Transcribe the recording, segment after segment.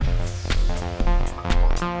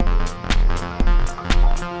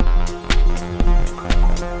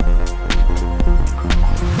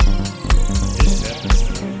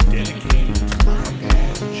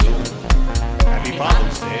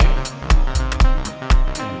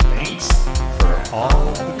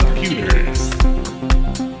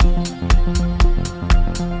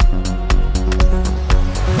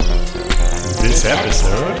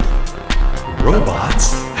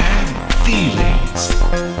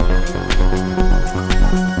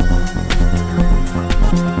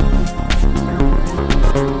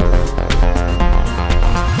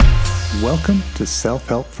to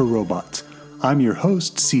Self-Help for Robots. I'm your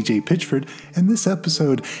host, CJ Pitchford, and this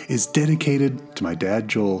episode is dedicated to my dad,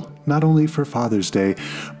 Joel, not only for Father's Day,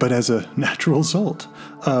 but as a natural result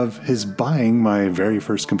of his buying my very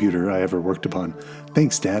first computer I ever worked upon.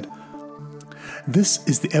 Thanks, Dad. This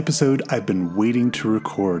is the episode I've been waiting to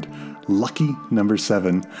record, lucky number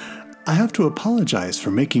 7. I have to apologize for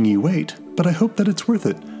making you wait, but I hope that it's worth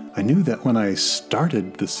it. I knew that when I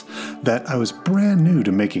started this, that I was brand new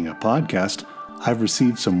to making a podcast. I've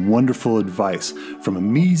received some wonderful advice from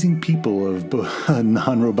amazing people of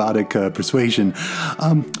non-robotic persuasion.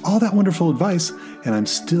 All that wonderful advice, and I'm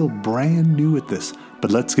still brand new at this. But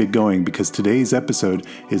let's get going because today's episode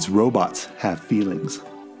is Robots Have Feelings.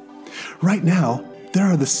 Right now, there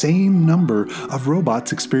are the same number of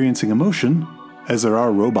robots experiencing emotion as there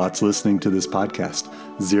are robots listening to this podcast.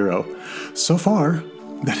 0. So far,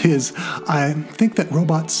 that is, I think that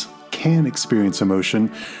robots can experience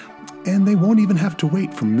emotion, and they won't even have to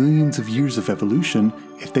wait for millions of years of evolution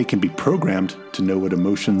if they can be programmed to know what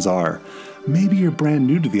emotions are. Maybe you're brand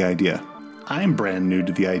new to the idea. I'm brand new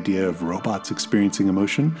to the idea of robots experiencing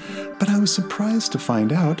emotion, but I was surprised to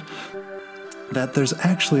find out that there's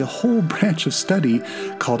actually a whole branch of study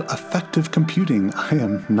called affective computing. I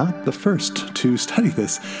am not the first to study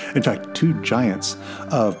this. In fact, two giants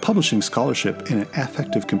of publishing scholarship in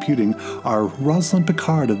affective computing are Rosalind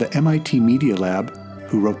Picard of the MIT Media Lab,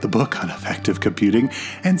 who wrote the book on affective computing,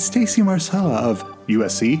 and Stacy Marcella of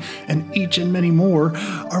USC, and each and many more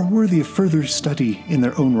are worthy of further study in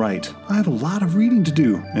their own right. I have a lot of reading to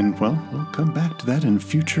do, and well, we'll come back to that in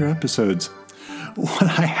future episodes. What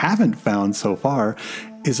I haven't found so far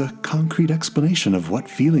is a concrete explanation of what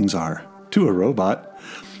feelings are to a robot.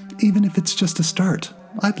 Even if it's just a start,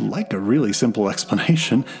 I'd like a really simple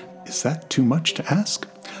explanation. Is that too much to ask?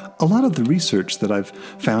 A lot of the research that I've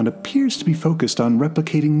found appears to be focused on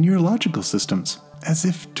replicating neurological systems, as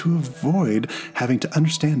if to avoid having to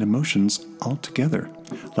understand emotions altogether.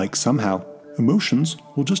 Like somehow, emotions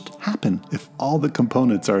will just happen if all the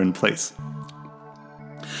components are in place.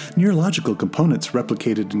 Neurological components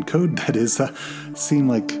replicated in code, that is, seem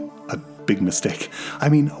like a big mistake. I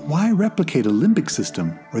mean, why replicate a limbic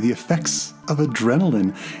system or the effects of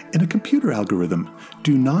adrenaline in a computer algorithm?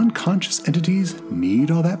 Do non-conscious entities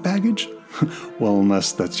need all that baggage? Well,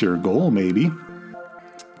 unless that's your goal, maybe.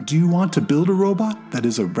 Do you want to build a robot that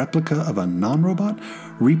is a replica of a non-robot,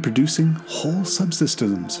 reproducing whole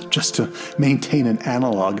subsystems just to maintain an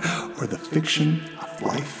analog, or the fiction of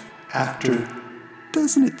life after?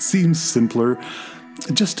 Doesn't it seem simpler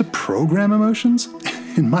just to program emotions?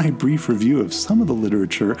 In my brief review of some of the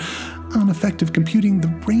literature on affective computing, the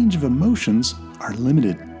range of emotions are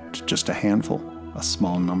limited to just a handful, a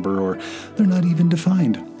small number, or they're not even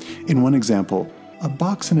defined. In one example, a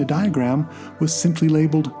box in a diagram was simply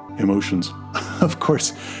labeled emotions. Of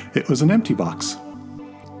course, it was an empty box.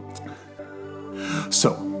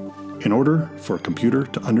 So, in order for a computer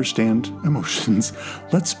to understand emotions,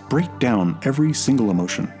 let's break down every single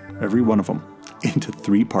emotion, every one of them, into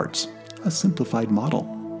 3 parts, a simplified model.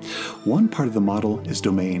 One part of the model is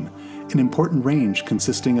domain, an important range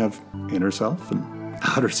consisting of inner self and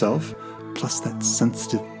outer self, plus that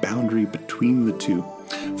sensitive boundary between the two.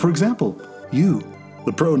 For example, you,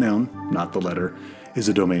 the pronoun, not the letter, is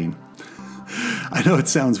a domain. I know it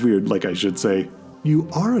sounds weird, like I should say, you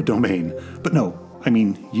are a domain, but no, I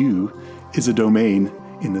mean, you is a domain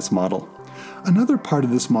in this model. Another part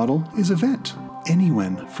of this model is event,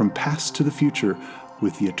 anyone from past to the future,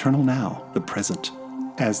 with the eternal now, the present,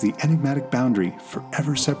 as the enigmatic boundary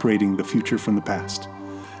forever separating the future from the past.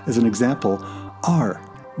 As an example, are,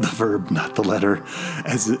 the verb, not the letter,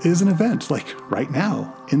 as is an event, like right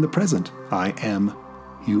now, in the present. I am,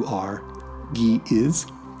 you are, ye is.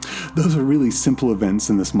 Those are really simple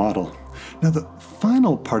events in this model. Now, the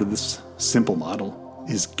final part of this simple model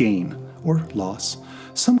is gain, or loss.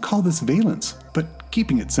 Some call this valence, but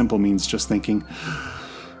keeping it simple means just thinking.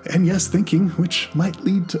 And yes, thinking, which might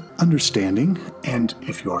lead to understanding, and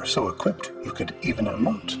if you are so equipped, you could even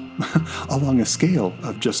emote, along a scale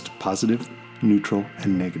of just positive, neutral,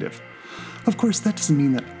 and negative. Of course, that doesn't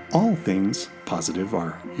mean that all things positive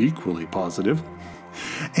are equally positive.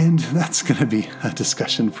 And that's going to be a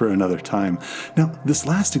discussion for another time. Now, this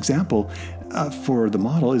last example for the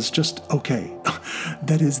model is just okay.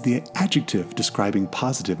 That is the adjective describing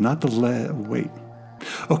positive, not the wait.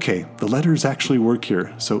 Okay, the letters actually work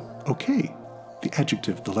here. So, okay, the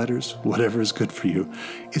adjective, the letters, whatever is good for you,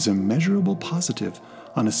 is a measurable positive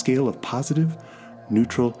on a scale of positive,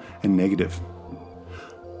 neutral, and negative.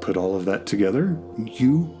 Put all of that together,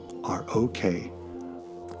 you are okay.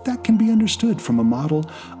 That can be understood from a model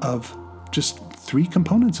of just three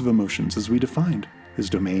components of emotions as we defined as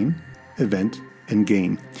domain, event, and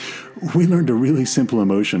gain. We learned a really simple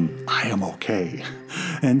emotion, I am okay.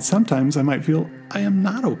 And sometimes I might feel I am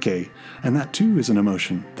not okay. And that too is an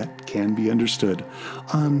emotion that can be understood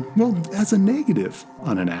as a negative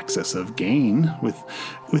on an axis of gain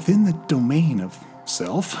within the domain of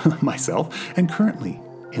self, myself, and currently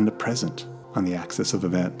in the present on the axis of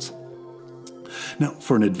events. Now,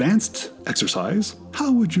 for an advanced exercise,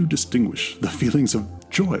 how would you distinguish the feelings of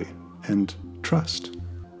joy and trust?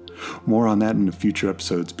 More on that in future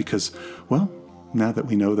episodes because, now that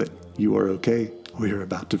we know that you are okay, we are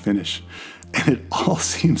about to finish. And it all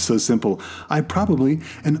seems so simple. I probably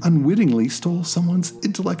and unwittingly stole someone's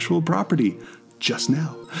intellectual property just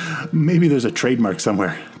now. Maybe there's a trademark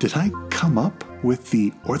somewhere. Did I come up with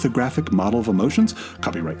the orthographic model of emotions?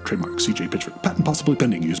 Copyright, trademark, C.J. Pitchford. Patent possibly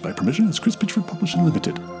pending. Used by permission as Chris Pitchford Publishing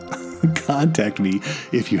Limited. Contact me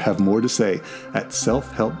if you have more to say at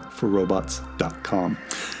selfhelpforrobots.com.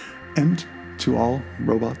 And to all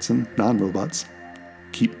robots and non-robots,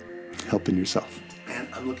 keep helping yourself. And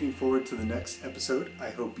I'm looking forward to the next episode. I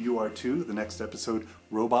hope you are too. The next episode,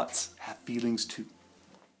 Robots Have Feelings Too.